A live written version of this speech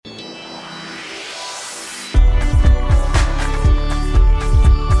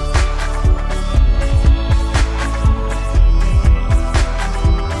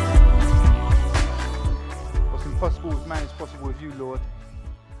Lord.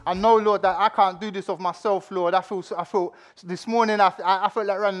 I know, Lord, that I can't do this of myself, Lord. I feel this morning, I felt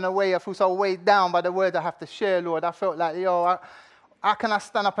like running away. I feel so weighed down by the word I have to share, Lord. I felt like, how can I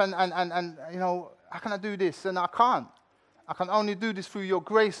stand up and how can I do this? And I can't. I can only do this through your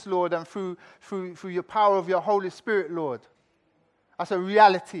grace, Lord, and through your power of your Holy Spirit, Lord. That's a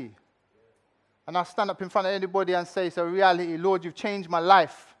reality. And I stand up in front of anybody and say, it's a reality. Lord, you've changed my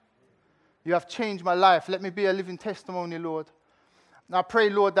life. You have changed my life. Let me be a living testimony, Lord. And I pray,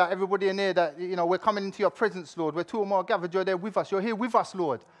 Lord, that everybody in here, that, we're coming into your presence, Lord. Where two or more are gathered, you're there with us. You're here with us,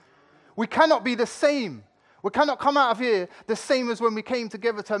 Lord. We cannot be the same. We cannot come out of here the same as when we came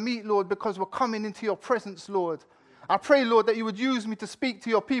together to meet, Lord, because we're coming into your presence, Lord. I pray, Lord, that you would use me to speak to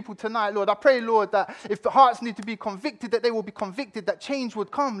your people tonight, Lord. I pray, Lord, that if the hearts need to be convicted, that they will be convicted, that change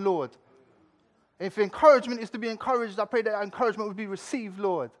would come, Lord. If encouragement is to be encouraged, I pray that encouragement would be received,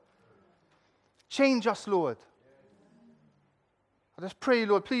 Lord. Change us, Lord. I just pray,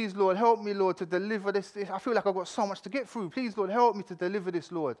 Lord, please, Lord, help me, Lord, to deliver this. I feel like I've got so much to get through. Please, Lord, help me to deliver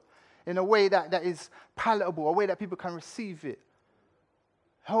this, Lord, in a way that is palatable, a way that people can receive it.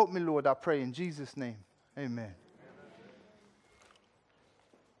 Help me, Lord, I pray, in Jesus' name. Amen.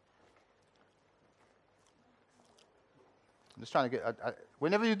 I'm just trying to get,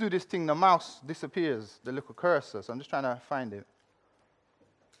 whenever you do this thing, the mouse disappears, the little cursor, so I'm just trying to find it.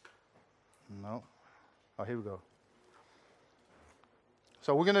 No. Oh, here we go.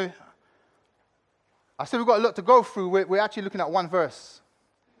 So I said we've got a lot to go through. We're actually looking at one verse.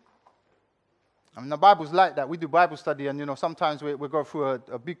 I mean, the Bible's like that. We do Bible study, and, sometimes we go through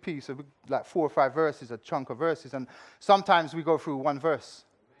a big piece, like 4 or 5 verses, a chunk of verses, and sometimes we go through one verse.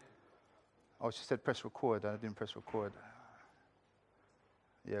 Oh, she said press record. I didn't press record.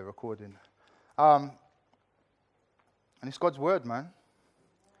 Yeah, recording. And it's God's word, man.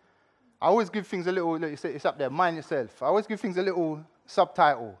 I always give things a little, it's up there, mind yourself. I always give things a little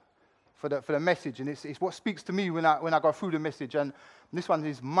subtitle for the message, and it's what speaks to me when I go through the message. And this one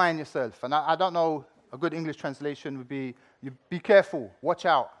is mind yourself. And I don't know, a good English translation would be, you be careful, watch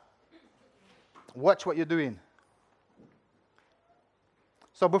out. Watch what you're doing.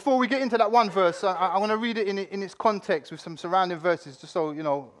 So before we get into that one verse, I want to read it in its context with some surrounding verses, just so,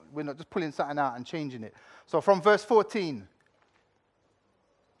 we're not just pulling something out and changing it. So from verse 14.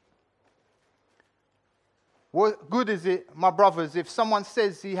 What good is it, my brothers, if someone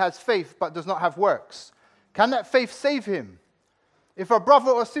says he has faith but does not have works? Can that faith save him? If a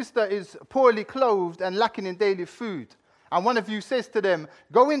brother or sister is poorly clothed and lacking in daily food, and one of you says to them,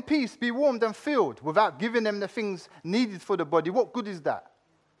 go in peace, be warmed and filled, without giving them the things needed for the body, what good is that?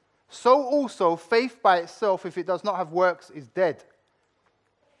 So also, faith by itself, if it does not have works, is dead.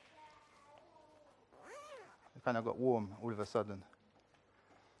 It kind of got warm all of a sudden.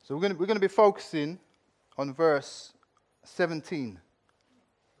 So we're going to be focusing on verse 17.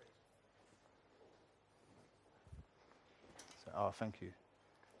 Oh, thank you.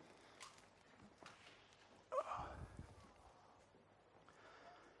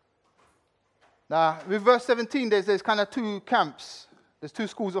 Now, with verse 17, there's kind of two camps. There's two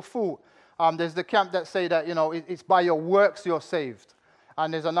schools of thought. There's the camp that say that, it's by your works you're saved.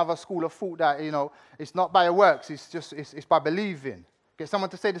 And there's another school of thought that, it's not by your works, it's by believing. Get someone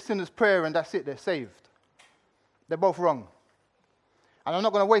to say the sinner's prayer and that's it, they're saved. They're both wrong. And I'm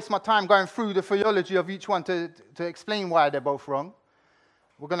not going to waste my time going through the theology of each one to explain why they're both wrong.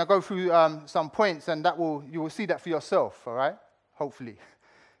 We're going to go through some points, and you will see that for yourself, all right? Hopefully.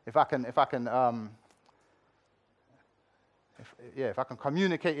 If I can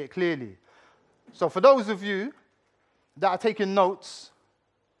communicate it clearly. So for those of you that are taking notes,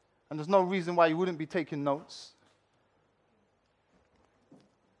 and there's no reason why you wouldn't be taking notes.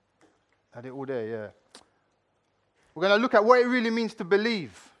 Had it all there, yeah. We're going to look at what it really means to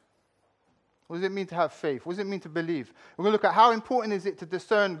believe. What does it mean to have faith? What does it mean to believe? We're going to look at how important is it to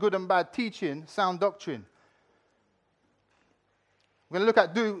discern good and bad teaching, sound doctrine. We're going to look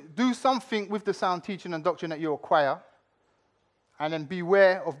at do something with the sound teaching and doctrine that you acquire, and then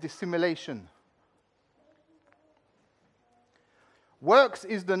beware of dissimulation. Works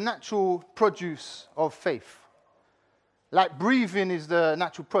is the natural produce of faith. Like breathing is the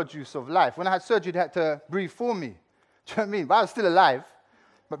natural produce of life. When I had surgery, they had to breathe for me. Do you know what I mean? But I was still alive.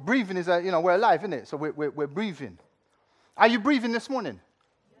 But breathing is, we're alive, isn't it? So we're breathing. Are you breathing this morning?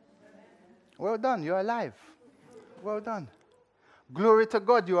 Well done, you're alive. Well done. Glory to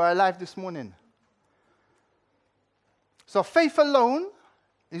God, you are alive this morning. So faith alone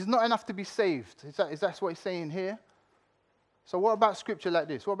is not enough to be saved. Is that what he's saying here? So what about scripture like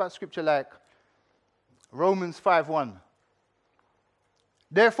this? What about scripture like Romans 5:1?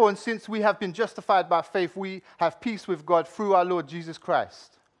 Therefore, and since we have been justified by faith, we have peace with God through our Lord Jesus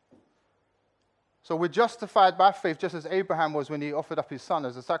Christ. So we're justified by faith, just as Abraham was when he offered up his son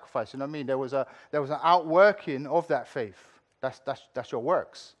as a sacrifice. You know what I mean? There was an outworking of that faith. That's your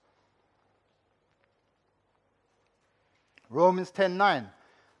works. Romans 10:9.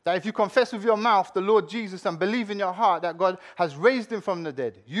 That if you confess with your mouth the Lord Jesus and believe in your heart that God has raised him from the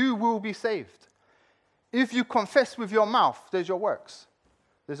dead, you will be saved. If you confess with your mouth, there's your works.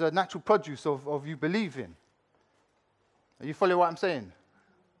 There's a natural produce of you believing. Are you following what I'm saying?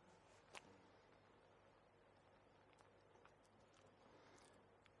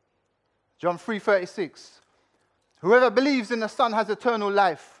 John 3:36. Whoever believes in the Son has eternal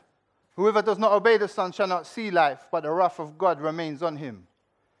life. Whoever does not obey the Son shall not see life, but the wrath of God remains on him.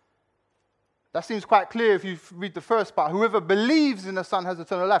 That seems quite clear if you read the first part. Whoever believes in the Son has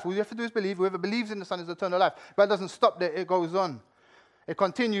eternal life. All you have to do is believe. Whoever believes in the Son has eternal life. But it doesn't stop there. It goes on. It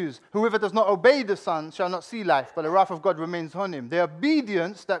continues. Whoever does not obey the Son shall not see life, but the wrath of God remains on him. The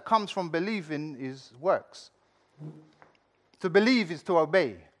obedience that comes from believing is works. To believe is to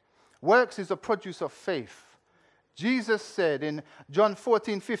obey. Works is a produce of faith. Jesus said in John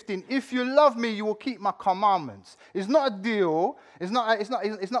 14:15, if you love me, you will keep my commandments. It's not a deal. It's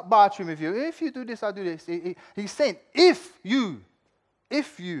not bartering with you. If you do this, I'll do this. He's saying, if you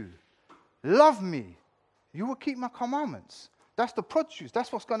love me, you will keep my commandments. That's the produce.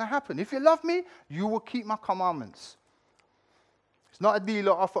 That's what's going to happen. If you love me, you will keep my commandments. It's not a deal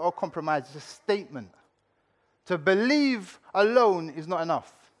or offer or compromise. It's a statement. To believe alone is not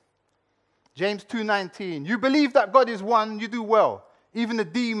enough. James 2:19, you believe that God is one, you do well. Even the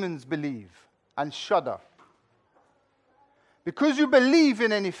demons believe and shudder. Because you believe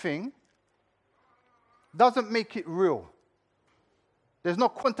in anything doesn't make it real. There's no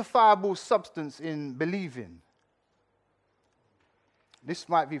quantifiable substance in believing. This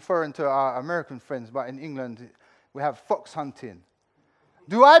might be foreign to our American friends, but in England we have fox hunting.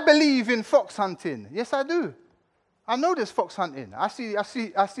 Do I believe in fox hunting? Yes, I do. I know there's fox hunting. I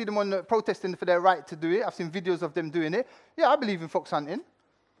see them on the protesting for their right to do it. I've seen videos of them doing it. Yeah, I believe in fox hunting.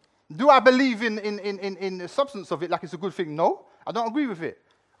 Do I believe in the substance of it like it's a good thing? No, I don't agree with it.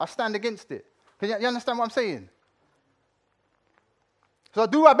 I stand against it. Can you understand what I'm saying? So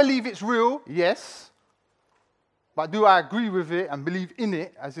do I believe it's real? Yes. But do I agree with it and believe in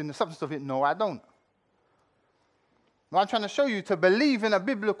it, as in the substance of it? No, I don't. What I'm trying to show you, to believe in a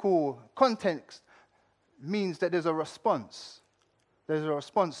biblical context means that there's a response. There's a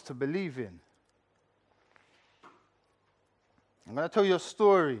response to believing. I'm going to tell you a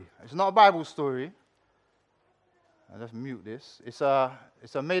story. It's not a Bible story. I'll just mute this. It's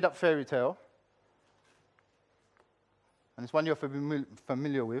a made-up fairy tale. And it's one you're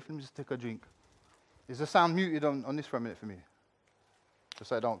familiar with. Let me just take a drink. Is the sound muted on this for a minute for me? Just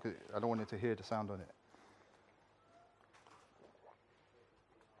so I don't want you to hear the sound on it.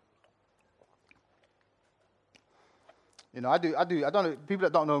 You know, I don't know, people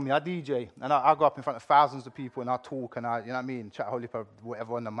that don't know me, I DJ, and I go up in front of thousands of people, and I talk, and you know what I mean, chat a whole heap of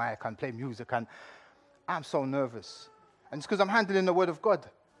whatever on the mic, and play music, and I'm so nervous. And it's because I'm handling the Word of God.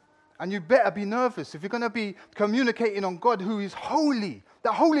 And you better be nervous. If you're going to be communicating on God who is holy,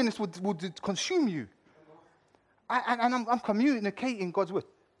 that holiness would consume you. I'm communicating God's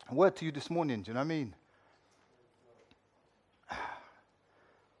word to you this morning, do you know what I mean?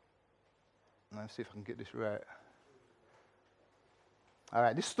 Let's see if I can get this right. All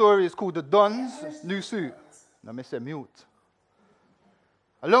right, this story is called The Don's New Suit. Let me say mute.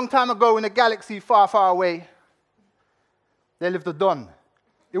 A long time ago in a galaxy far, far away, there lived a Don.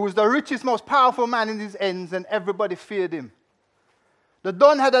 He was the richest, most powerful man in his ends, and everybody feared him. The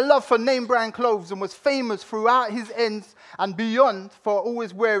Don had a love for name-brand clothes and was famous throughout his ends and beyond for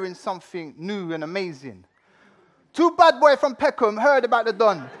always wearing something new and amazing. Two bad boys from Peckham heard about the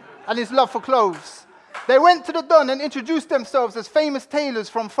Don and his love for clothes. They went to the Don and introduced themselves as famous tailors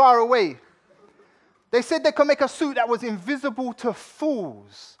from far away. They said they could make a suit that was invisible to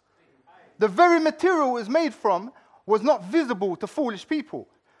fools. The very material it was made from was not visible to foolish people.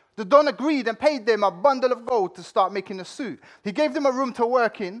 The Don agreed and paid them a bundle of gold to start making the suit. He gave them a room to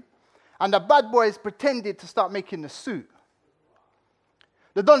work in, and the bad boys pretended to start making the suit.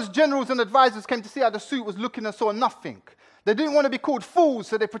 The Don's generals and advisors came to see how the suit was looking and saw nothing. They didn't want to be called fools,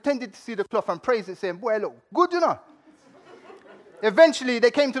 so they pretended to see the cloth and praise it, saying, boy, look good, you know. Eventually,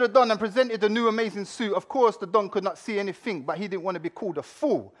 they came to the Don and presented the new amazing suit. Of course, the Don could not see anything, but he didn't want to be called a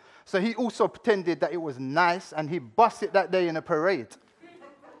fool. So he also pretended that it was nice, and he bust it that day in a parade.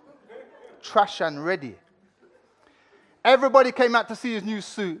 Trash and ready. Everybody came out to see his new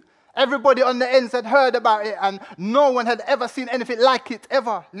suit, Everybody on the ends had heard about it, and no one had ever seen anything like it,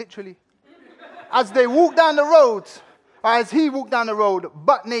 ever, literally. As they walked down the road, or as he walked down the road,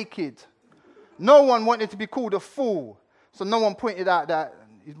 butt naked, no one wanted to be called a fool. So no one pointed out that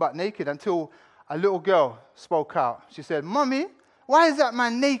he's butt naked until a little girl spoke out. She said, "Mommy, why is that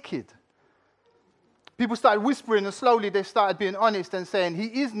man naked?" People started whispering, and slowly they started being honest and saying,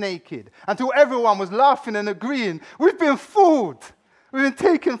 "He is naked." Until everyone was laughing and agreeing. We've been fooled. We've been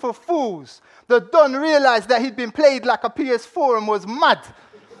taken for fools. The Don realized that he'd been played like a PS4 and was mad.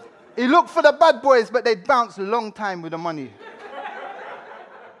 He looked for the bad boys, but they'd bounced a long time with the money.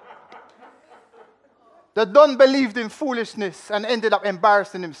 The Don believed in foolishness and ended up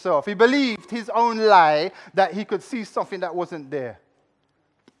embarrassing himself. He believed his own lie that he could see something that wasn't there.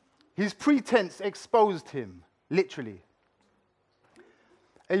 His pretense exposed him, literally.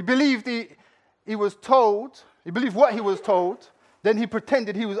 He believed he was told, he believed what he was told, then he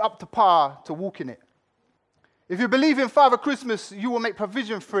pretended he was up to par to walk in it. If you believe in Father Christmas, you will make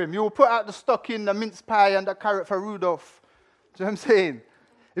provision for him. You will put out the stocking, the mince pie, and the carrot for Rudolph. Do you know what I'm saying?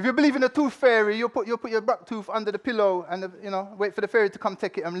 If you believe in the tooth fairy, you'll put your buck tooth under the pillow and wait for the fairy to come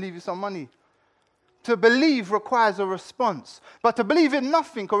take it and leave you some money. To believe requires a response. But to believe in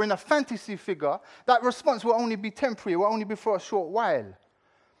nothing or in a fantasy figure, that response will only be temporary, will only be for a short while.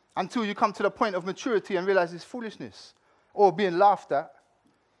 Until you come to the point of maturity and realize it's foolishness or being laughed at.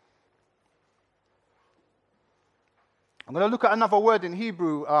 I'm going to look at another word in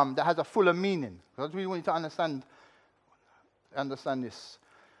Hebrew that has a fuller meaning. I really want you to understand this.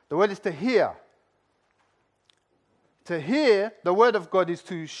 The word is to hear. To hear, the word of God is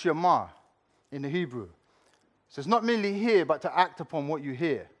to shema in the Hebrew. So it's not merely hear, but to act upon what you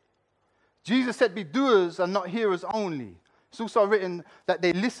hear. Jesus said, "Be doers and not hearers only." It's also written that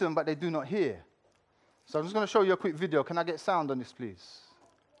they listen, but they do not hear. So I'm just going to show you a quick video. Can I get sound on this, please?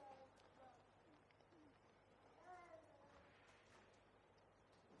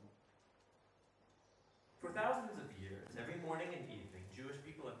 For thousands of years, every morning and evening, Jewish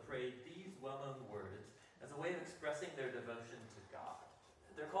people have prayed these well-known words as a way of expressing their devotion to God.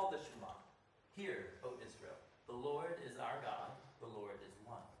 They're called the Shema. Hear, O Israel, the Lord is our God, the Lord is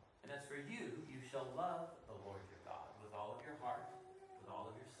one. And as for you, you shall love the Lord your God with all of your heart, with all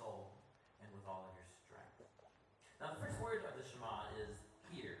of your soul, and with all of your strength. Now the first word of the Shema is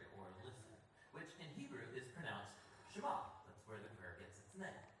hear, or listen, which in Hebrew is pronounced Shema. That's where the prayer gets its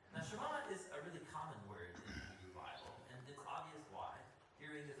name. Now Shema is a really common word in the Hebrew Bible, and it's obvious why.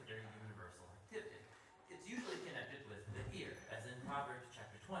 Hearing is a very universal activity. It's usually connected with the ear, as in Proverbs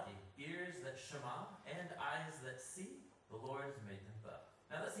chapter 20. Ears that shema and eyes that see, the Lord has made them both.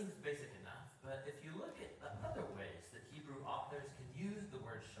 Now that seems basic enough, but if you look at the other ways that Hebrew authors can use the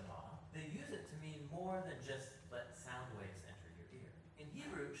word shema, they use it to mean more than just let sound waves enter your ear. In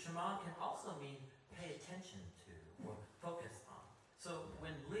Hebrew, shema can also mean pay attention to or focus on. So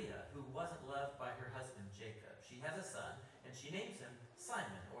when Leah, who wasn't loved by her husband Jacob, she has a son, and she names him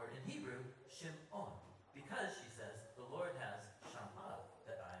Simon, or in Hebrew, Shimon, because she says, the Lord has shamad,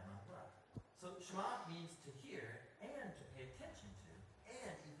 that I am unloved. So shema means to hear and to pay attention to,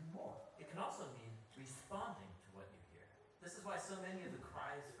 and even more. It can also mean responding to what you hear. This is why so many of the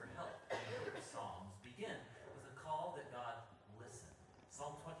cries for help in the Psalms begin with a call that God listen.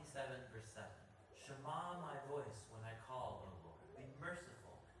 Psalm 27, verse 7. Shema my voice when I call, O Lord. Be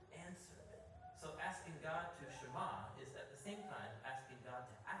merciful. Answer me. So asking God to shema is at the same time asking God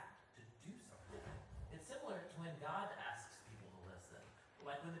to act, to do something. It's similar to when God asks people to listen.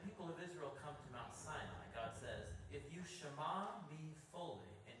 Like when the people of Israel come to Mount Sinai, God says, if you shema me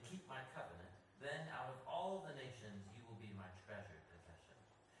fully and keep my covenant, then out of all the nations you will be my treasured possession.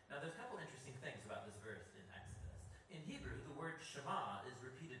 Now there's a couple interesting things about this verse in Exodus. In Hebrew, the word shema is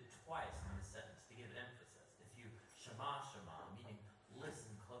repeated twice in this sentence to give it emphasis. If you shema, meaning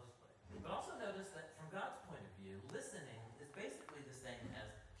listen closely. But also notice that from God's point of view, listening is basically the same as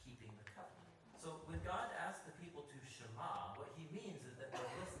keeping the covenant. So when God asks the people to shema, what he means is that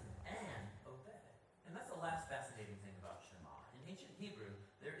they'll listen and obey. And that's the last fascinating thing about shema. In ancient Hebrew,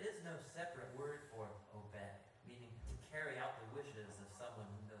 there is no separate word for obey, meaning to carry out the wishes of someone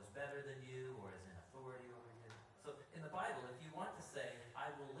who knows better than you or is in authority over you. So in the Bible, if you want to say, I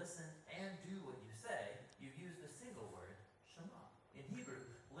will listen and do what you say, you use the single word, shema. In Hebrew,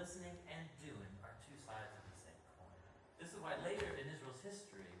 listening and doing are two sides of the same coin. This is why later in Israel's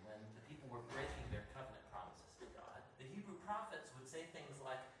history, when the people were breaking their covenant promises to God, the Hebrew prophets would say things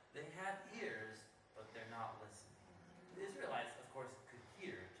like, they have ears, but they're not listening. The Israelites, of course, could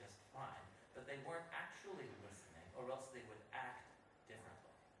hear just fine, but they weren't actually listening, or else they would act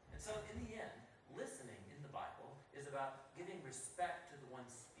differently. And so in the end, listening in the Bible is about giving respect to the one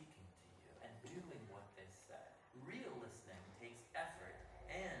speaking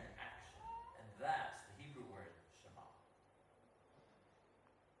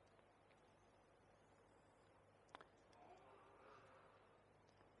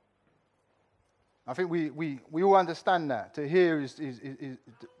I think we all understand that. To hear is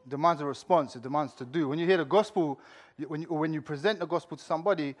demands a response, it demands to do. When you hear the gospel, when you present the gospel to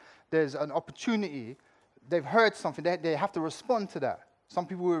somebody, there's an opportunity. They've heard something, they have to respond to that. Some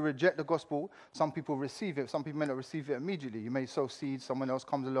people will reject the gospel, some people receive it, some people may not receive it immediately. You may sow seeds, someone else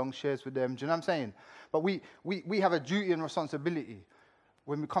comes along, shares with them. Do you know what I'm saying? But we have a duty and responsibility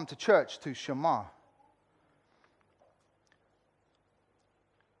when we come to church to Shema.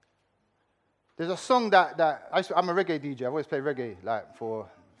 There's a song that I'm a reggae DJ. I've always played reggae like for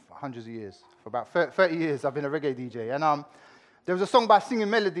hundreds of years. For about 30 years, I've been a reggae DJ. And there was a song by Singing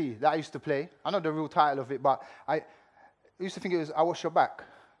Melody that I used to play. I know the real title of it, but I used to think it was I Wash Your Back.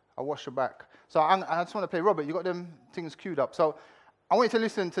 I Wash Your Back. So I just want to play. Robert, you got them things queued up. So I want you to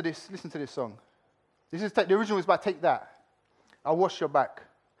listen to this song. The original is by Take That. I wash your back.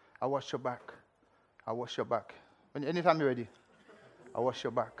 I wash your back. I wash your back. Anytime you're ready. I wash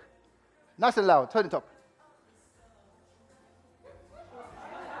your back. Nice and loud. Turn it up.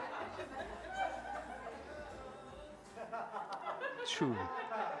 True.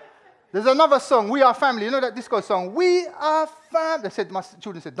 There's another song, We Are Family. You know that disco song? We are family. My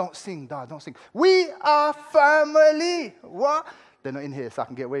children said, don't sing, Dad, don't sing. We are family. What? They're not in here, so I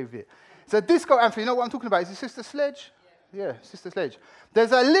can get away with it. It's a disco anthem. You know what I'm talking about? Is it Sister Sledge? Yeah, Sister Sledge.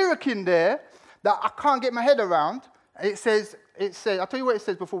 There's a lyric in there that I can't get my head around. It says, I'll tell you what it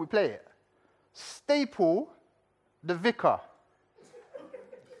says before we play it. Staple the vicar.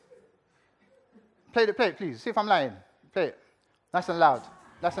 Play it, please. See if I'm lying. Play it. Nice and loud.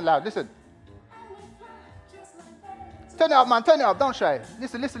 Nice and loud. Listen. Turn it up, man. Turn it up. Don't shy.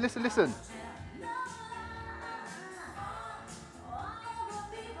 Listen.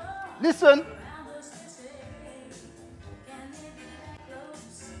 Listen.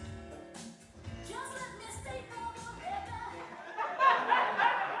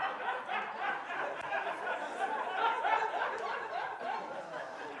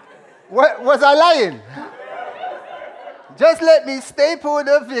 What, was I lying? Just let me staple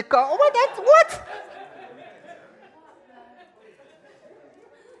the vicar. Oh, what?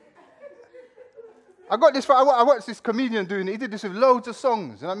 I got this. I watched this comedian doing it. He did this with loads of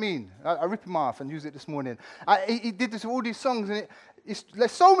songs. You know what I mean? I rip him off and use it this morning. He did this with all these songs, and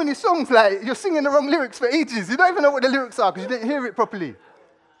there's so many songs. Like you're singing the wrong lyrics for ages. You don't even know what the lyrics are because you didn't hear it properly.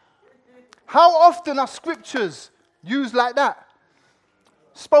 How often are scriptures used like that?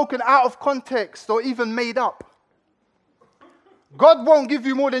 Spoken out of context or even made up. God won't give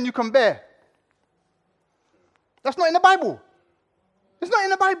you more than you can bear. That's not in the Bible. It's not in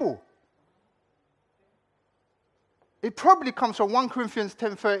the Bible. It probably comes from 1 Corinthians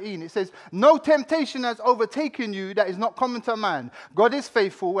 10:13. It says, no temptation has overtaken you that is not common to man. God is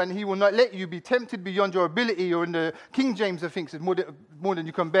faithful and he will not let you be tempted beyond your ability, or in the King James, I think, it's more than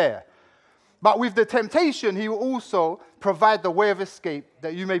you can bear. But with the temptation, he will also provide the way of escape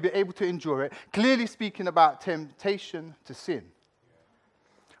that you may be able to endure it. Clearly speaking about temptation to sin.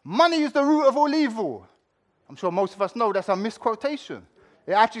 Money is the root of all evil. I'm sure most of us know that's a misquotation.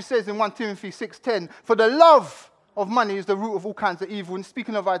 It actually says in 1 Timothy 6:10, for the love of money is the root of all kinds of evil. And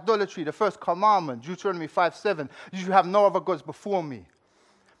speaking of idolatry, the first commandment, Deuteronomy 5:7, you should have no other gods before me.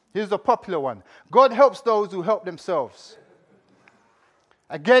 Here's the popular one. God helps those who help themselves.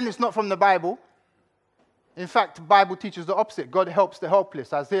 Again, it's not from the Bible. In fact, the Bible teaches the opposite. God helps the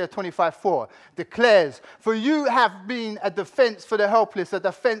helpless. Isaiah 25:4 declares, for you have been a defense for the helpless, a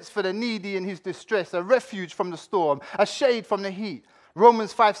defense for the needy in his distress, a refuge from the storm, a shade from the heat.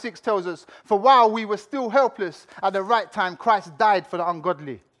 Romans 5:6 tells us, for while we were still helpless, at the right time, Christ died for the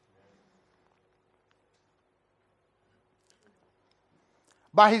ungodly.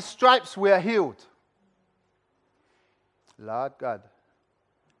 By his stripes we are healed. Lord God.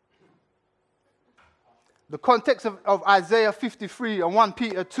 The context of Isaiah 53 and 1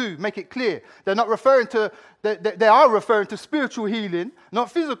 Peter 2 make it clear. They are referring to spiritual healing,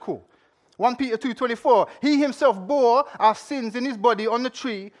 not physical. 1 Peter 2:24, he himself bore our sins in his body on the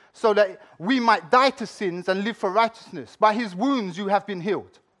tree so that we might die to sins and live for righteousness. By his wounds you have been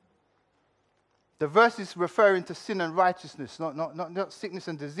healed. The verse is referring to sin and righteousness, not sickness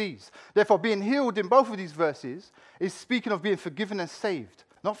and disease. Therefore, being healed in both of these verses is speaking of being forgiven and saved.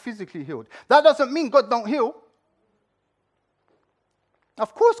 Not physically healed. That doesn't mean God don't heal.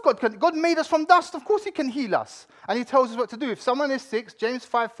 Of course God can. God made us from dust. Of course he can heal us. And he tells us what to do. If someone is sick, James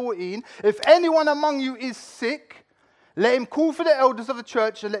 5:14, if anyone among you is sick, let him call for the elders of the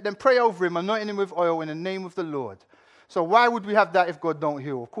church and let them pray over him, anointing him with oil in the name of the Lord. So why would we have that if God don't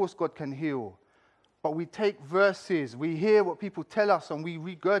heal? Of course God can heal. But we take verses, we hear what people tell us, and we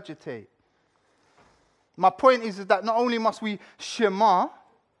regurgitate. My point is that not only must we shema,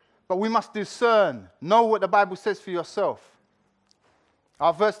 But we must discern. Know what the Bible says for yourself.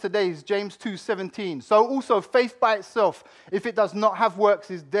 Our verse today is James 2:17. So also faith by itself, if it does not have works,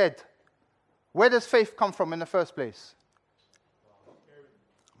 is dead. Where does faith come from in the first place?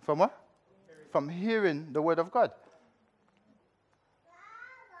 From what? From hearing the word of God.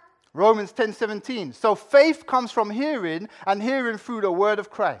 Romans 10:17. So faith comes from hearing, and hearing through the word of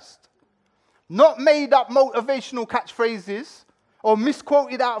Christ. Not made up motivational catchphrases or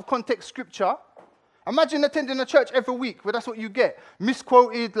misquoted out of context scripture. Imagine attending a church every week where that's what you get.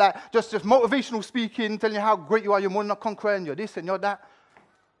 Misquoted, like just motivational speaking, telling you how great you are, you're more than a conqueror, and you're this and you're that.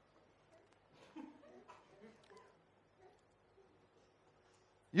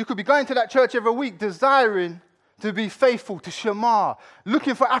 You could be going to that church every week desiring to be faithful to Shema,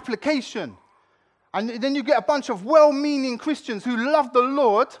 looking for application. And then you get a bunch of well-meaning Christians who love the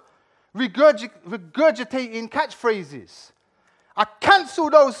Lord regurgitating catchphrases. I cancel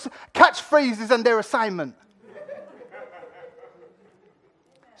those catchphrases and their assignment.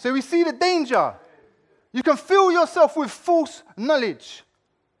 So we see the danger. You can fill yourself with false knowledge.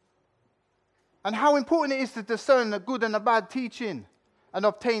 And how important it is to discern the good and the bad teaching and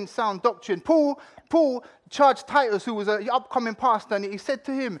obtain sound doctrine. Paul charged Titus, who was an upcoming pastor, and he said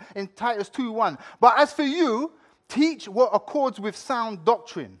to him in Titus 2:1, but as for you, teach what accords with sound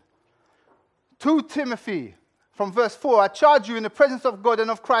doctrine. 2 Timothy, from verse 4, I charge you in the presence of God and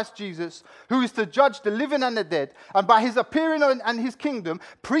of Christ Jesus, who is to judge the living and the dead, and by his appearing and his kingdom,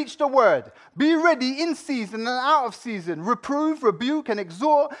 preach the word. Be ready in season and out of season. Reprove, rebuke, and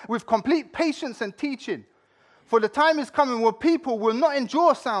exhort with complete patience and teaching. For the time is coming where people will not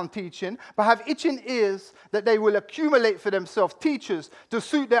endure sound teaching, but have itching ears that they will accumulate for themselves teachers to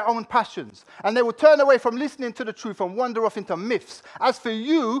suit their own passions. And they will turn away from listening to the truth and wander off into myths. As for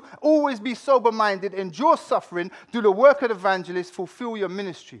you, always be sober-minded, endure suffering, do the work of the evangelist, fulfill your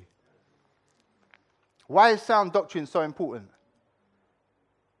ministry. Why is sound doctrine so important?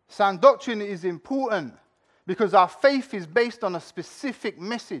 Sound doctrine is important because our faith is based on a specific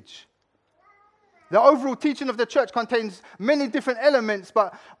message. The overall teaching of the church contains many different elements,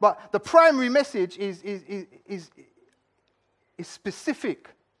 but the primary message is specific.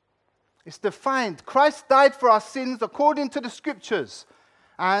 It's defined. Christ died for our sins according to the scriptures,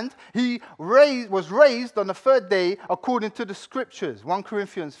 and he was raised on the third day according to the scriptures. 1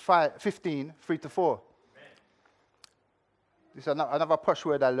 Corinthians 15, 3-4. This is another posh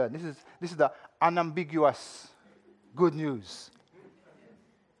word I learned. This is the unambiguous good news.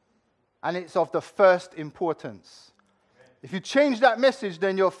 And it's of the first importance. If you change that message,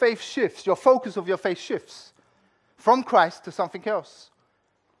 then your faith shifts. Your focus of your faith shifts from Christ to something else.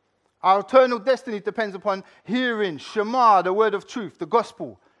 Our eternal destiny depends upon hearing Shema, the word of truth, the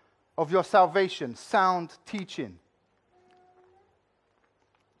gospel of your salvation, sound teaching.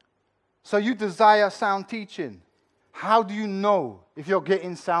 So you desire sound teaching. How do you know if you're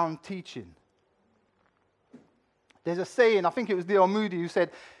getting sound teaching? There's a saying, I think it was D.L. Moody, who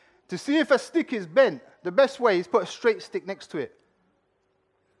said, to see if a stick is bent, the best way is put a straight stick next to it.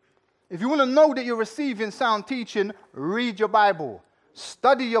 If you want to know that you're receiving sound teaching, read your Bible.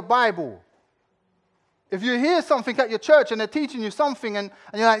 Study your Bible. If you hear something at your church and they're teaching you something and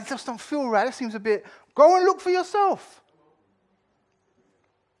you're like, it just don't feel right, that seems a bit, go and look for yourself.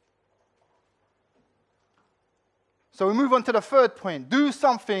 So we move on to the third point. Do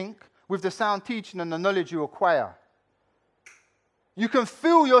something with the sound teaching and the knowledge you acquire. You can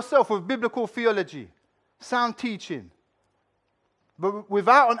fill yourself with biblical theology, sound teaching, but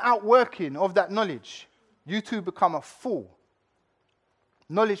without an outworking of that knowledge, you too become a fool.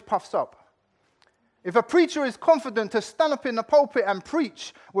 Knowledge puffs up. If a preacher is confident to stand up in the pulpit and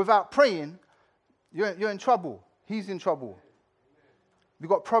preach without praying, you're in trouble. He's in trouble. You've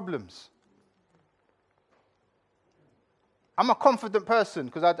got problems. I'm a confident person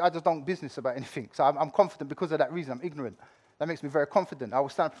because I just don't business about anything. So I'm confident because of that reason. I'm ignorant. That makes me very confident. I will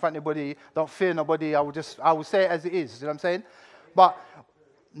stand up in front of anybody, don't fear nobody. I will say it as it is. You know what I'm saying? But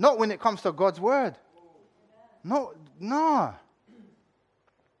not when it comes to God's word. No.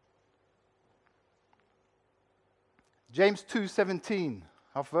 James 2:17,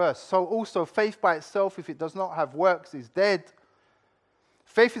 our verse. So also faith by itself, if it does not have works, is dead.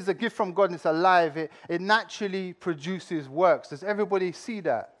 Faith is a gift from God and it's alive. It naturally produces works. Does everybody see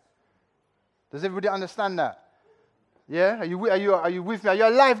that? Does everybody understand that? Yeah? Are you with me? Are you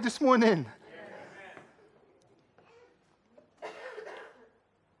alive this morning? Yeah.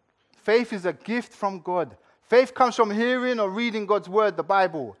 Faith is a gift from God. Faith comes from hearing or reading God's word, the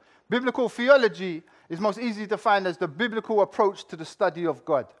Bible. Biblical theology is most easily defined as the biblical approach to the study of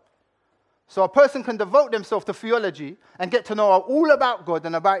God. So a person can devote themselves to theology and get to know all about God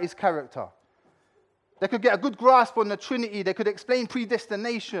and about his character. They could get a good grasp on the Trinity. They could explain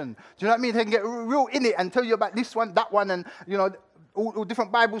predestination. Do you know what I mean? They can get real in it and tell you about this one, that one, and, you know, all different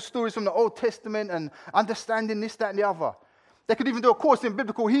Bible stories from the Old Testament and understanding this, that, and the other. They could even do a course in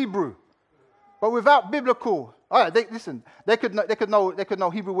biblical Hebrew. But without biblical, all right, they could know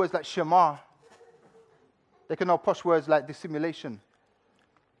Hebrew words like Shema. They could know posh words like dissimulation.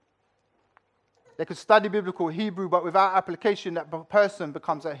 They could study biblical Hebrew, but without application, that person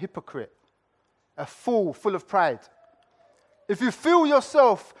becomes a hypocrite, a fool, full of pride. If you fill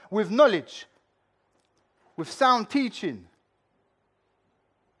yourself with knowledge, with sound teaching,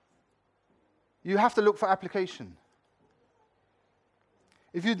 you have to look for application.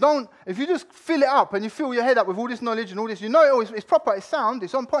 If you just fill it up and you fill your head up with all this knowledge and all this, you know it's proper, it's sound,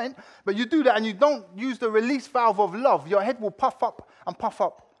 it's on point, but you do that and you don't use the release valve of love, your head will puff up and puff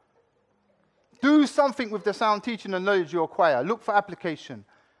up. Do something with the sound teaching and knowledge you acquire. Look for application.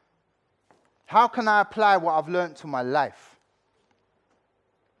 How can I apply what I've learned to my life?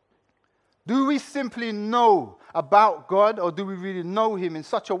 Do we simply know about God, or do we really know him in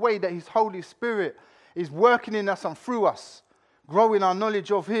such a way that his Holy Spirit is working in us and through us, growing our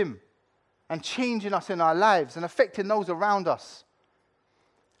knowledge of him and changing us in our lives and affecting those around us?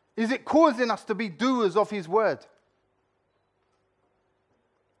 Is it causing us to be doers of his word?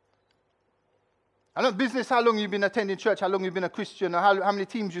 I don't business how long you've been attending church, how long you've been a Christian, or how many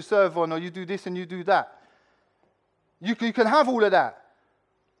teams you serve on, or you do this and you do that. You can have all of that.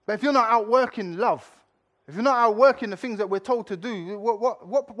 But if you're not outworking love, if you're not outworking the things that we're told to do,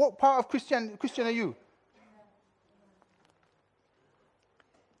 what part of Christian are you?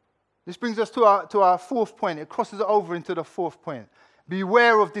 This brings us to our fourth point. It crosses over into the fourth point.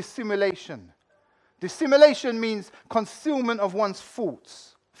 Beware of dissimulation. Dissimulation means concealment of one's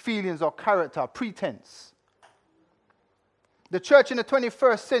thoughts, feelings, or character, pretense. The church in the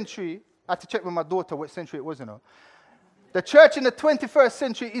 21st century, I had to check with my daughter what century it was, you know. The church in the 21st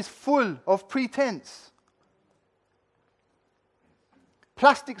century is full of pretense.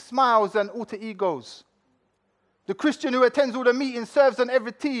 Plastic smiles and alter egos. The Christian who attends all the meetings, serves on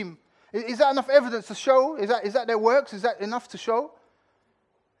every team. Is that enough evidence to show? Is that their works? Is that enough to show?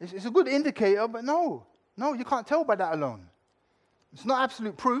 It's a good indicator, but no, you can't tell by that alone. It's not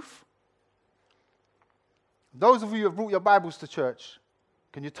absolute proof. Those of you who have brought your Bibles to church,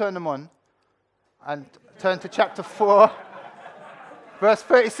 can you turn them on and turn to chapter 4, verse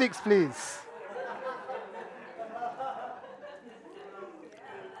 36, please.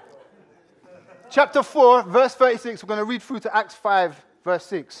 Chapter 4, verse 36, we're going to read through to Acts 5, verse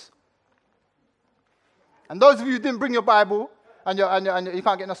 6. And those of you who didn't bring your Bible, and you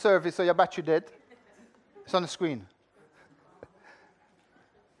can't get no service, so your battery dead, it's on the screen.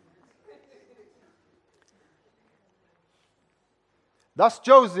 Thus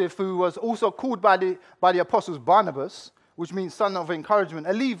Joseph, who was also called by the apostles Barnabas, which means son of encouragement,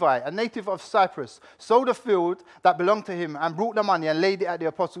 a Levite, a native of Cyprus, sold a field that belonged to him and brought the money and laid it at the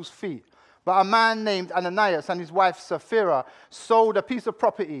apostles' feet. But a man named Ananias and his wife Sapphira sold a piece of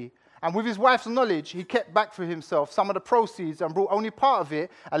property, and with his wife's knowledge, he kept back for himself some of the proceeds and brought only part of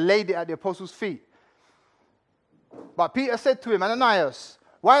it and laid it at the apostles' feet. But Peter said to him, Ananias,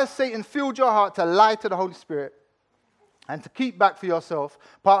 why has Satan filled your heart to lie to the Holy Spirit and to keep back for yourself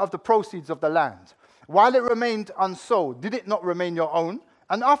part of the proceeds of the land? While it remained unsold, did it not remain your own?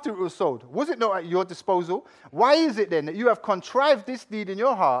 And after it was sold, was it not at your disposal? Why is it then that you have contrived this deed in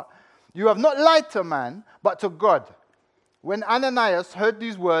your heart? You have not lied to man, but to God. When Ananias heard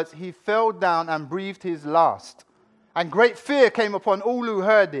these words, he fell down and breathed his last. And great fear came upon all who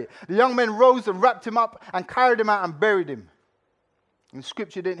heard it. The young men rose and wrapped him up and carried him out and buried him. In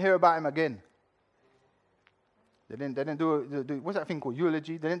Scripture, didn't hear about him again. They didn't do what's that thing called?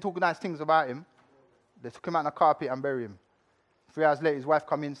 Eulogy. They didn't talk nice things about him. They took him out on the carpet and buried him. 3 hours later, his wife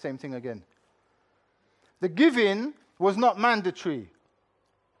come in, same thing again. The giving was not mandatory.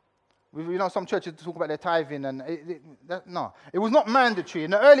 You know, some churches talk about their tithing, and it was not mandatory.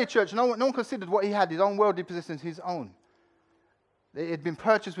 In the early church, no one considered what he had, his own worldly possessions, his own. It had been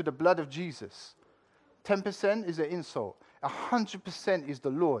purchased with the blood of Jesus. 10% is an insult. 100% is the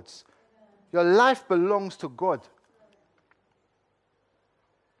Lord's. Your life belongs to God.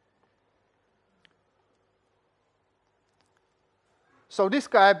 So this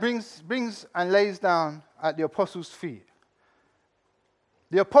guy brings and lays down at the apostles' feet.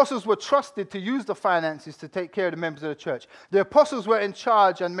 The apostles were trusted to use the finances to take care of the members of the church. The apostles were in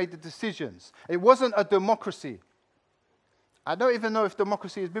charge and made the decisions. It wasn't a democracy. I don't even know if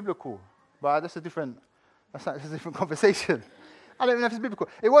democracy is biblical, but that's a different conversation. I don't even know if it's biblical.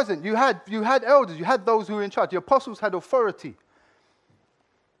 It wasn't. You had elders. You had those who were in charge. The apostles had authority.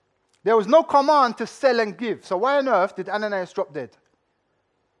 There was no command to sell and give. So why on earth did Ananias drop dead?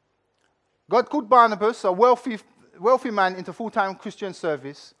 God called Barnabas, a wealthy man, into full-time Christian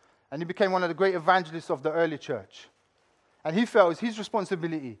service, and he became one of the great evangelists of the early church. And he felt it was his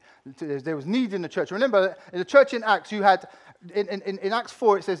responsibility. There was need in the church. Remember, in the church in Acts, you had, in Acts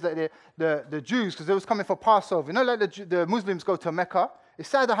 4, it says that the Jews, because they was coming for Passover. You know, like the Muslims go to Mecca. It's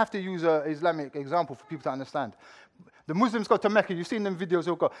sad I have to use an Islamic example for people to understand. The Muslims go to Mecca. You've seen them videos.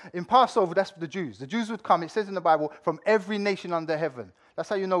 They'll go. In Passover, that's the Jews. The Jews would come, it says in the Bible, from every nation under heaven. That's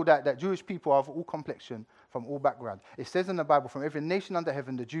how you know that Jewish people are of all complexion, from all background. It says in the Bible, from every nation under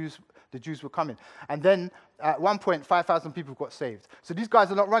heaven, the Jews were coming. And then, at one point, 5,000 people got saved. So these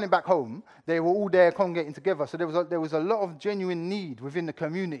guys are not running back home. They were all there congregating together. So there was a lot of genuine need within the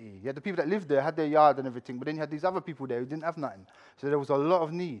community. You had the people that lived there, had their yard and everything, but then you had these other people there who didn't have nothing. So there was a lot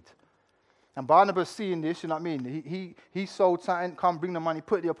of need. And Barnabas, seeing this, you know what I mean, he sold something, come bring the money,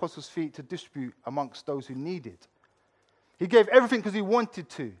 put it at the apostles' feet to distribute amongst those who needed. He gave everything because he wanted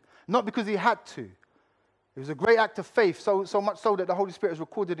to, not because he had to. It was a great act of faith, so much so that the Holy Spirit has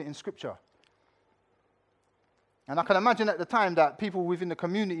recorded it in Scripture. And I can imagine at the time that people within the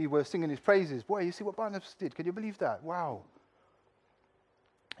community were singing his praises. Boy, you see what Barnabas did? Can you believe that? Wow.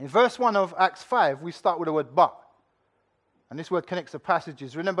 In verse 1 of Acts 5, we start with the word but. And this word connects the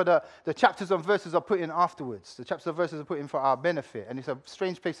passages. Remember, the chapters and verses are put in afterwards. The chapters and verses are put in for our benefit. And it's a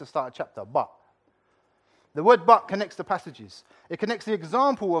strange place to start a chapter, but. The word but connects the passages. It connects the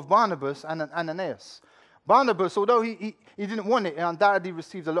example of Barnabas and Ananias. Barnabas, although he didn't want it, he undoubtedly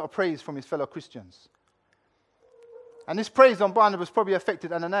received a lot of praise from his fellow Christians. And this praise on Barnabas probably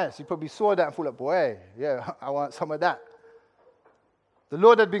affected Ananias. He probably saw that and thought, boy, yeah, I want some of that. The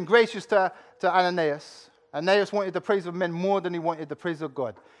Lord had been gracious to Ananias. Ananias wanted the praise of men more than he wanted the praise of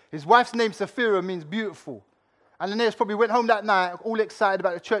God. His wife's name, Sapphira, means beautiful. Ananias probably went home that night, all excited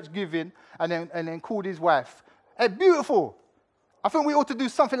about the church giving, and then called his wife. Hey, beautiful. I think we ought to do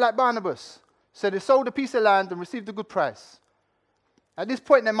something like Barnabas. So they sold a piece of land and received a good price. At this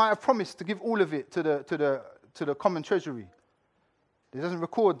point, they might have promised to give all of it to the common treasury. It doesn't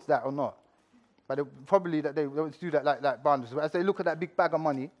record that or not. But probably that they want to do that like Barnabas. But as they look at that big bag of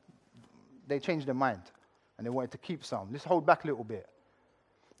money, they changed their mind. And they wanted to keep some. Let's hold back a little bit.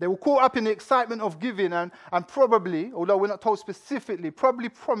 They were caught up in the excitement of giving and probably, although we're not told specifically, probably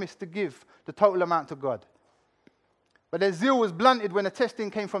promised to give the total amount to God. But their zeal was blunted when the testing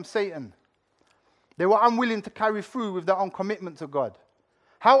came from Satan. They were unwilling to carry through with their own commitment to God.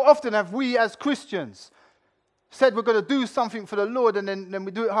 How often have we as Christians said we're going to do something for the Lord and then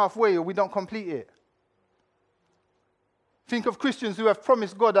we do it halfway or we don't complete it? Think of Christians who have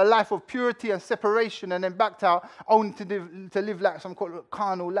promised God a life of purity and separation and then backed out only to live like some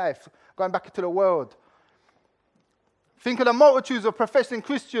carnal life, going back into the world. Think of the multitudes of professing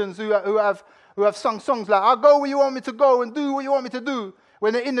Christians who have sung songs like, I'll go where you want me to go and do what you want me to do,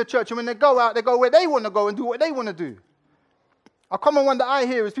 when they're in the church, and when they go out, they go where they want to go and do what they want to do. A common one that I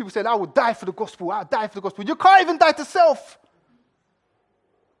hear is people saying, I will die for the gospel, I'll die for the gospel. You can't even die to self.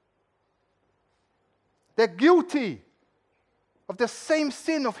 They're guilty of the same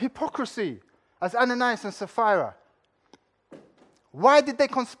sin of hypocrisy as Ananias and Sapphira. Why did they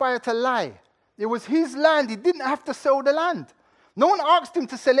conspire to lie? It was his land. He didn't have to sell the land. No one asked him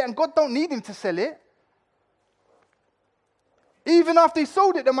to sell it, and God don't need him to sell it. Even after he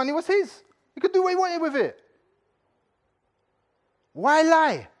sold it, the money was his. He could do what he wanted with it. Why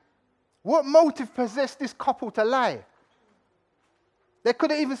lie? What motive possessed this couple to lie? They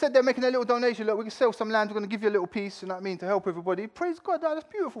could have even said they're making a little donation. Look, we can sell some land. We're going to give you a little piece, you know what I mean, to help everybody. Praise God. That's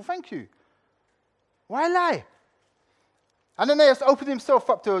beautiful. Thank you. Why lie? Ananias opened himself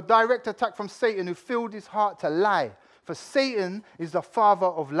up to a direct attack from Satan, who filled his heart to lie. For Satan is the father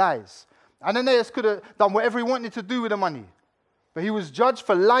of lies. Ananias could have done whatever he wanted to do with the money. But he was judged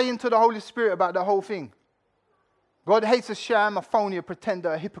for lying to the Holy Spirit about the whole thing. God hates a sham, a phony, a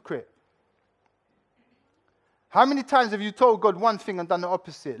pretender, a hypocrite. How many times have you told God one thing and done the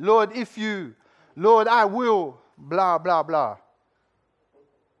opposite? Lord, if you, Lord, I will, blah, blah, blah.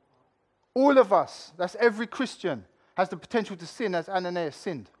 All of us, that's every Christian, has the potential to sin as Ananias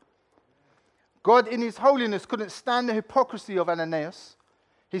sinned. God in his holiness couldn't stand the hypocrisy of Ananias.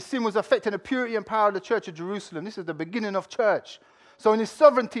 His sin was affecting the purity and power of the church of Jerusalem. This is the beginning of church. So in his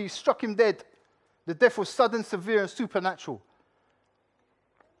sovereignty, he struck him dead. The death was sudden, severe, and supernatural.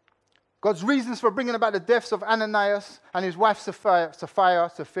 God's reasons for bringing about the deaths of Ananias and his wife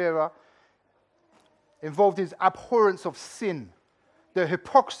Sapphira, involved his abhorrence of sin, the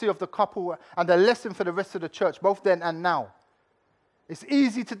hypocrisy of the couple, and the lesson for the rest of the church, both then and now. It's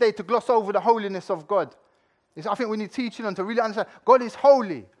easy today to gloss over the holiness of God. I think we need teaching on to really understand God is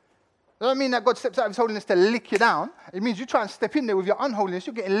holy. That doesn't mean that God steps out of his holiness to lick you down. It means you try and step in there with your unholiness,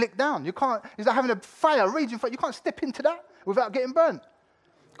 you're getting licked down. You can't, it's like having a fire, raging fire. You can't step into that without getting burnt.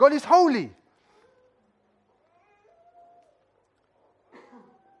 God is holy.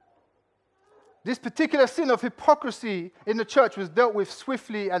 This particular sin of hypocrisy in the church was dealt with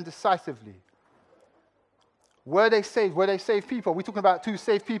swiftly and decisively. Were they saved? Were they saved people? We're talking about 2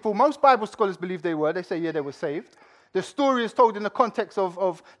 saved people. Most Bible scholars believe they were. They say, yeah, they were saved. The story is told in the context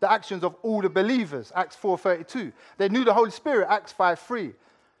of the actions of all the believers, Acts 4:32. They knew the Holy Spirit, Acts 5:3.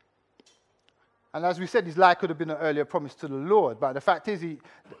 And as we said, his life could have been an earlier promise to the Lord. But the fact is,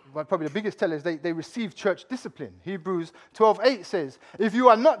 probably the biggest tell is they received church discipline. Hebrews 12:8 says, if you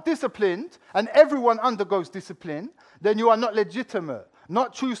are not disciplined, and everyone undergoes discipline, then you are not legitimate,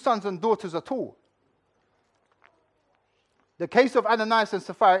 not true sons and daughters at all. The case of Ananias and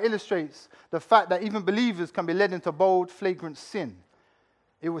Sapphira illustrates the fact that even believers can be led into bold, flagrant sin.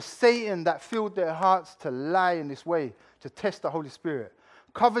 It was Satan that filled their hearts to lie in this way, to test the Holy Spirit.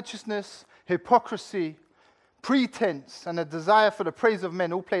 Covetousness, hypocrisy, pretense, and a desire for the praise of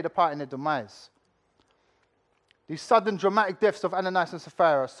men all played a part in their demise. These sudden dramatic deaths of Ananias and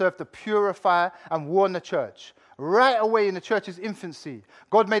Sapphira served to purify and warn the church. Right away in the church's infancy,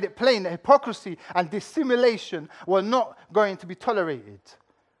 God made it plain that hypocrisy and dissimulation were not going to be tolerated.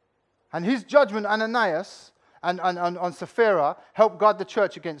 And his judgment, Ananias and on Sapphira, helped guard the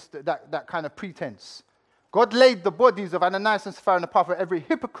church against that kind of pretense. God laid the bodies of Ananias and Sapphira in the path of every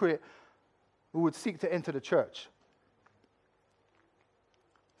hypocrite who would seek to enter the church.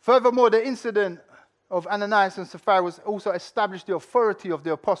 Furthermore, the incident of Ananias and Sapphira was also established the authority of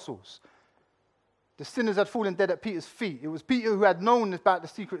the apostles. The sinners had fallen dead at Peter's feet. It was Peter who had known about the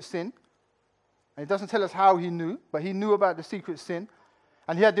secret sin. And it doesn't tell us how he knew, but he knew about the secret sin.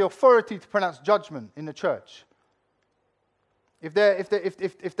 And he had the authority to pronounce judgment in the church. If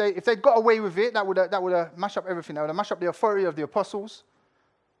they got away with it, that would have mashed up everything. That would have mashed up the authority of the apostles.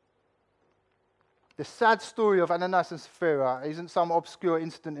 The sad story of Ananias and Sapphira isn't some obscure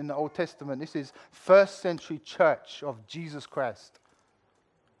incident in the Old Testament. This is first century church of Jesus Christ.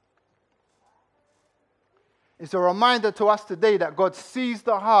 It's a reminder to us today that God sees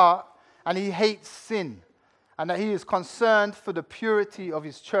the heart and he hates sin, and that he is concerned for the purity of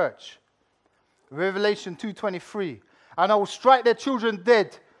his church. Revelation 2:23, and I will strike their children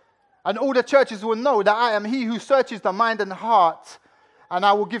dead, and all the churches will know that I am he who searches the mind and heart, and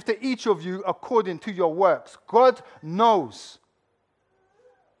I will give to each of you according to your works. God knows.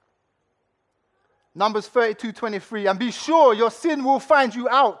 Numbers 32:23, and be sure your sin will find you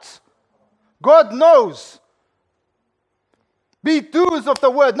out. God knows. Be doers of the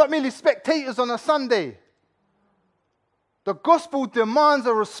word, not merely spectators on a Sunday. The gospel demands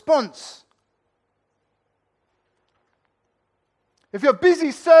a response. If you're busy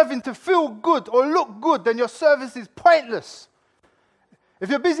serving to feel good or look good, then your service is pointless.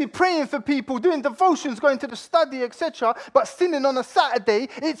 If you're busy praying for people, doing devotions, going to the study, etc., but sinning on a Saturday,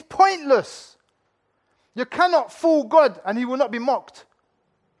 it's pointless. You cannot fool God and he will not be mocked.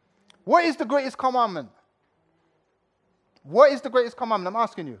 What is the greatest commandment? What is the greatest commandment? I'm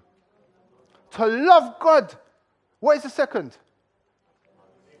asking you. To love God. What is the second?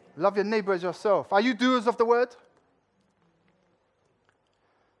 Love your neighbor as yourself. Are you doers of the word?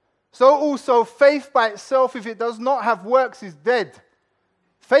 So also, faith by itself, if it does not have works, is dead.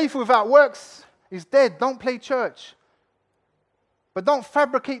 Faith without works is dead. Don't play church. But don't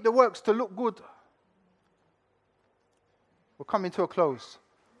fabricate the works to look good. We're coming to a close.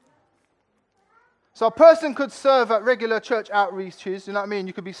 So a person could serve at regular church outreaches, you know what I mean?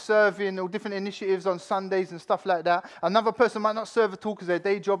 You could be serving all different initiatives on Sundays and stuff like that. Another person might not serve at all because their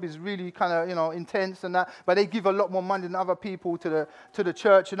day job is really kind of, intense and that, but they give a lot more money than other people to the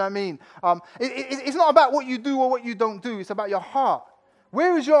church, you know what I mean? It's not about what you do or what you don't do, it's about your heart.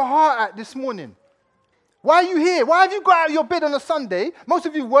 Where is your heart at this morning? Why are you here? Why have you got out of your bed on a Sunday? Most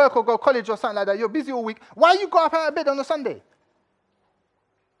of you work or go to college or something like that. You're busy all week. Why you got up out of bed on a Sunday?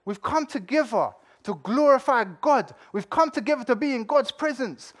 We've come together to glorify God. We've come together to be in God's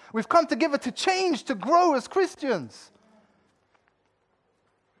presence. We've come together to change, to grow as Christians.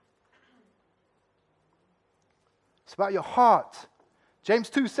 It's about your heart. James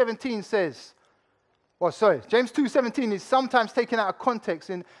 2:17 says, James 2:17 is sometimes taken out of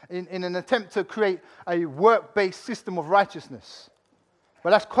context in an attempt to create a work-based system of righteousness. But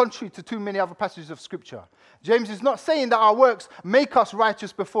that's contrary to too many other passages of Scripture. James is not saying that our works make us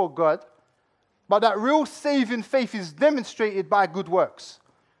righteous before God, but that real saving faith is demonstrated by good works.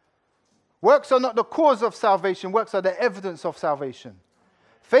 Works are not the cause of salvation. Works are the evidence of salvation.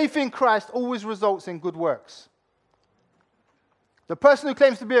 Faith in Christ always results in good works. The person who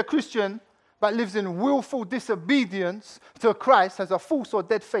claims to be a Christian but lives in willful disobedience to Christ has a false or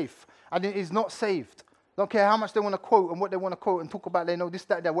dead faith and is not saved. Don't care how much they want to quote and what they want to quote and talk about, they know this,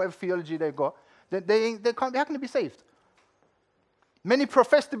 that, whatever theology they got. They can't, how can they be saved? Many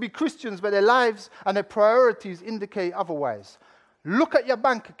profess to be Christians, but their lives and their priorities indicate otherwise. Look at your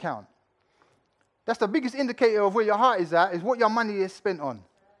bank account. That's the biggest indicator of where your heart is at, is what your money is spent on.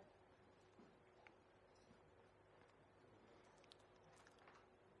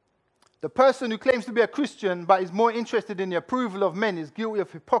 The person who claims to be a Christian but is more interested in the approval of men is guilty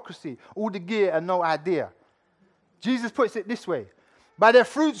of hypocrisy, all the gear and no idea. Jesus puts it this way: by their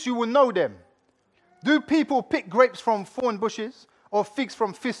fruits you will know them. Do people pick grapes from thorn bushes or figs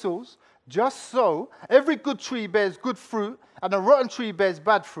from thistles? Just so, every good tree bears good fruit, and a rotten tree bears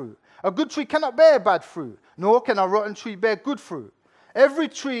bad fruit. A good tree cannot bear bad fruit, nor can a rotten tree bear good fruit. Every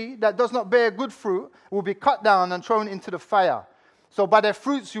tree that does not bear good fruit will be cut down and thrown into the fire. So by their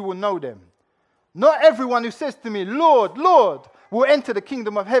fruits you will know them. Not everyone who says to me, Lord, Lord, will enter the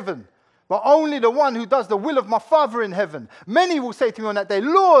kingdom of heaven, but only the one who does the will of my Father in heaven. Many will say to me on that day,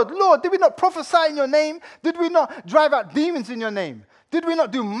 Lord, Lord, did we not prophesy in your name? Did we not drive out demons in your name? Did we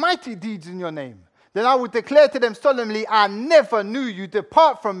not do mighty deeds in your name? Then I will declare to them solemnly, I never knew you.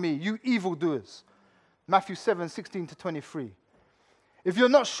 Depart from me, you evildoers. Matthew 7:16-23. If you're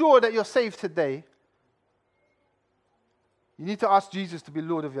not sure that you're saved today, you need to ask Jesus to be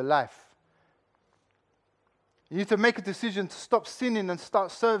Lord of your life. You need to make a decision to stop sinning and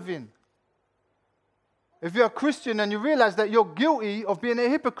start serving. If you're a Christian and you realize that you're guilty of being a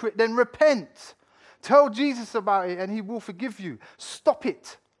hypocrite, then repent. Tell Jesus about it and he will forgive you. Stop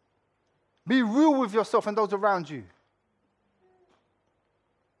it. Be real with yourself and those around you.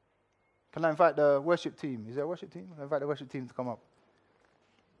 Can I invite the worship team? Is there a worship team? I invite the worship team to come up.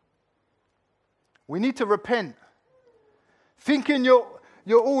 We need to repent. Thinking you're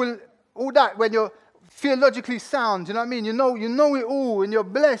all that when you're theologically sound, you know what I mean? You know it all and you're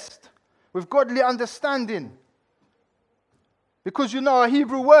blessed with godly understanding. Because you know a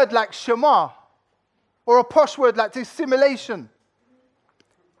Hebrew word like Shema or a posh word like dissimulation.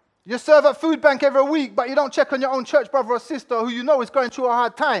 You serve at food bank every week, but you don't check on your own church brother or sister who you know is going through a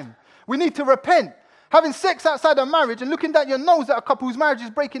hard time. We need to repent. Having sex outside of marriage and looking down your nose at a couple whose marriage is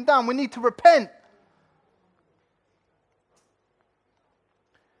breaking down, we need to repent.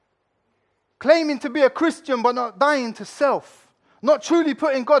 Claiming to be a Christian but not dying to self. Not truly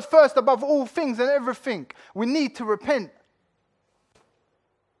putting God first above all things and everything. We need to repent.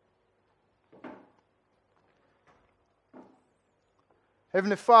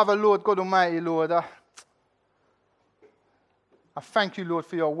 Heavenly Father, Lord God Almighty, Lord, I thank you, Lord,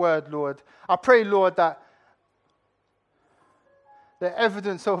 for your word, Lord. I pray, Lord, that the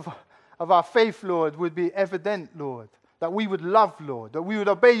evidence of our faith, Lord, would be evident, Lord. That we would love, Lord. That we would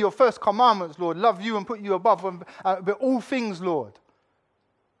obey your first commandments, Lord. Love you and put you above all things, Lord.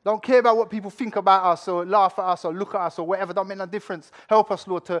 Don't care about what people think about us or laugh at us or look at us or whatever. Don't make no difference. Help us,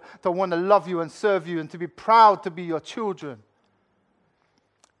 Lord, to want to love you and serve you and to be proud to be your children.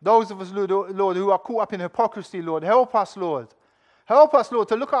 Those of us, Lord, who are caught up in hypocrisy, Lord, help us, Lord. Help us, Lord,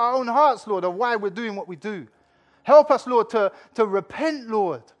 to look at our own hearts, Lord, of why we're doing what we do. Help us, Lord, to repent,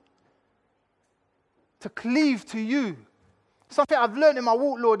 Lord. To cleave to you. Something I've learned in my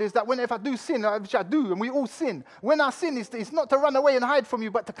walk, Lord, is that if I do sin, which I do, and we all sin, when I sin, it's not to run away and hide from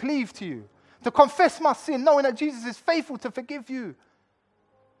you, but to cleave to you. To confess my sin, knowing that Jesus is faithful to forgive you.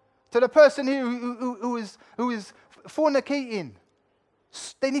 To the person here who is fornicating,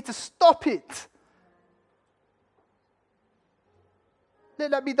 they need to stop it.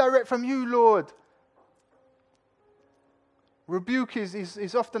 Let that be direct from you, Lord. Rebuke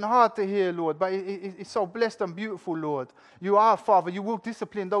is often hard to hear, Lord, but it's so blessed and beautiful, Lord. You are, Father. You will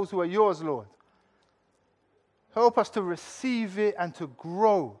discipline those who are yours, Lord. Help us to receive it and to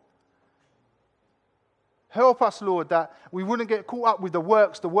grow. Help us, Lord, that we wouldn't get caught up with the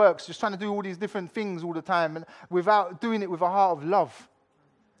works, just trying to do all these different things all the time and without doing it with a heart of love.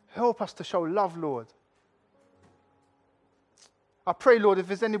 Help us to show love, Lord. I pray, Lord, if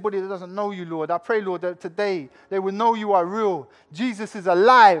there's anybody that doesn't know you, Lord, I pray, Lord, that today they will know you are real. Jesus is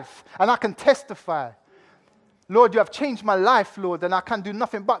alive, and I can testify. Lord, you have changed my life, Lord, and I can do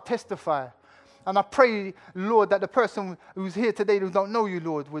nothing but testify. And I pray, Lord, that the person who's here today who don't know you,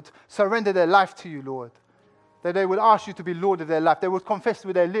 Lord, would surrender their life to you, Lord. That they would ask you to be Lord of their life. They would confess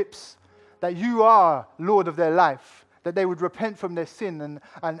with their lips that you are Lord of their life. That they would repent from their sin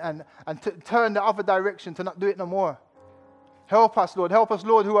and turn the other direction to not do it no more. Help us, Lord. Help us,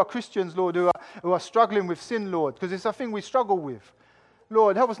 Lord, who are Christians, Lord, who are struggling with sin, Lord, because it's a thing we struggle with.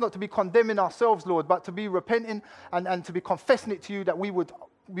 Lord, help us not to be condemning ourselves, Lord, but to be repenting and to be confessing it to you that we would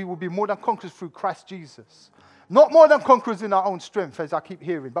be more than conquerors through Christ Jesus. Not more than conquerors in our own strength, as I keep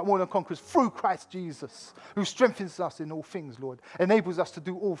hearing, but more than conquerors through Christ Jesus, who strengthens us in all things, Lord, enables us to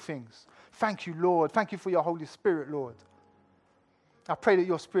do all things. Thank you, Lord. Thank you for your Holy Spirit, Lord. I pray that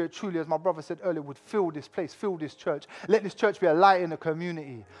your Spirit truly, as my brother said earlier, would fill this place, fill this church. Let this church be a light in the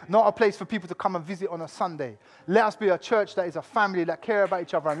community, not a place for people to come and visit on a Sunday. Let us be a church that is a family that care about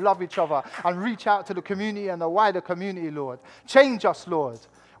each other and love each other and reach out to the community and the wider community, Lord. Change us, Lord.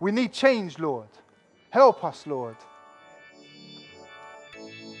 We need change, Lord. Help us, Lord.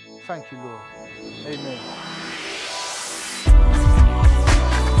 Thank you, Lord. Amen.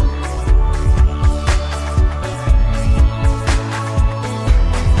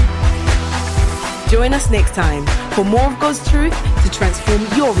 Join us next time for more of God's truth to transform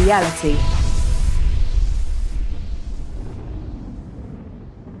your reality.